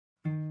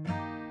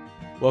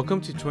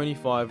Welcome to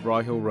 25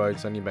 Ryhill Rd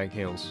Sunnybank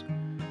Hills.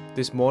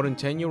 This modern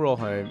 10-year-old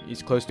home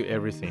is close to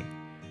everything.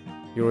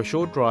 You're a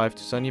short drive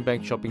to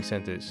Sunnybank shopping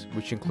centres,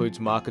 which includes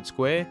Market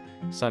Square,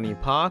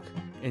 Sunnypark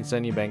and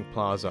Sunnybank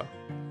Plaza.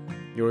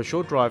 You're a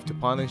short drive to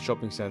Pinelands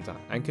shopping centre,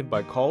 anchored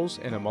by Coles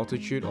and a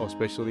multitude of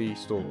specialty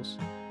stores.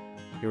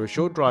 You're a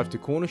short drive to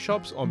corner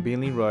shops on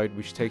Beenleigh Rd,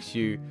 which takes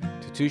you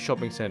to two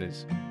shopping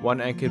centres, one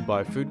anchored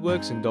by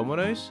Foodworks and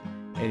Dominos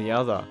and the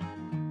other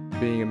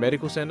being a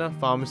medical centre,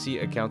 pharmacy,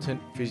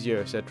 accountant, physio,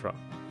 etc.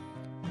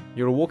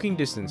 You're a walking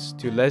distance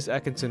to Les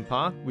Atkinson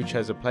Park, which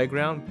has a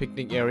playground,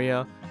 picnic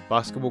area,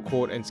 basketball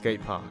court and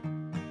skate park.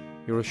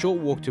 You're a short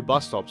walk to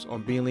bus stops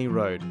on Beenleigh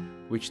Rd,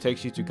 which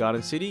takes you to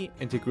Garden City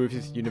and to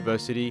Griffith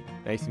University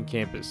Nathan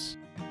Campus.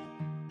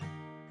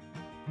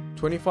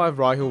 25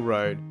 Ryhill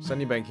Rd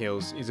Sunnybank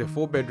Hills is a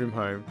 4-bedroom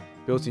home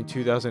built in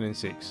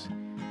 2006.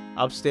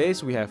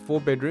 Upstairs we have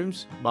 4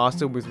 bedrooms,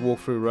 master with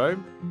walk-through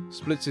robe,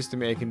 split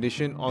system air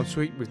condition,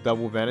 ensuite with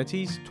double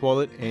vanities,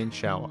 toilet and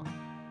shower.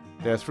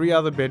 There are 3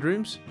 other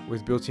bedrooms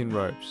with built-in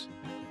robes.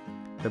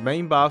 The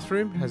main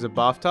bathroom has a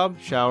bathtub,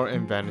 shower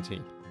and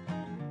vanity.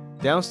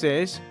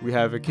 Downstairs we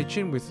have a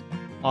kitchen with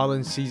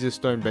island Caesar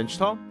stone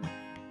benchtop,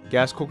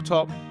 gas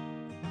cooktop,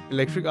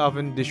 electric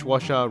oven,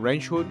 dishwasher,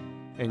 range hood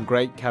and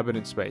great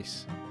cabinet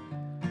space.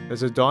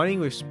 There's a dining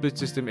with split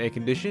system air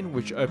condition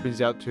which opens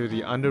out to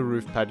the under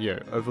roof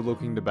patio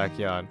overlooking the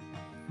backyard.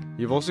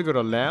 You've also got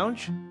a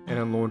lounge and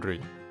a laundry.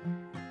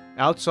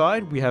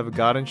 Outside we have a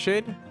garden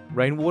shed,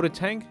 rainwater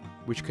tank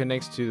which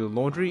connects to the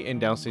laundry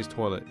and downstairs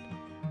toilet.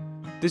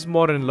 This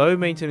modern low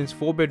maintenance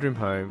 4-bedroom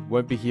home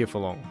won't be here for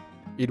long.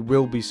 It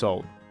will be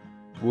sold.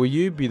 Will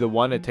you be the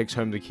one that takes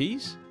home the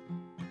keys?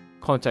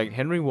 Contact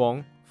Henry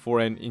Wong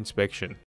for an inspection.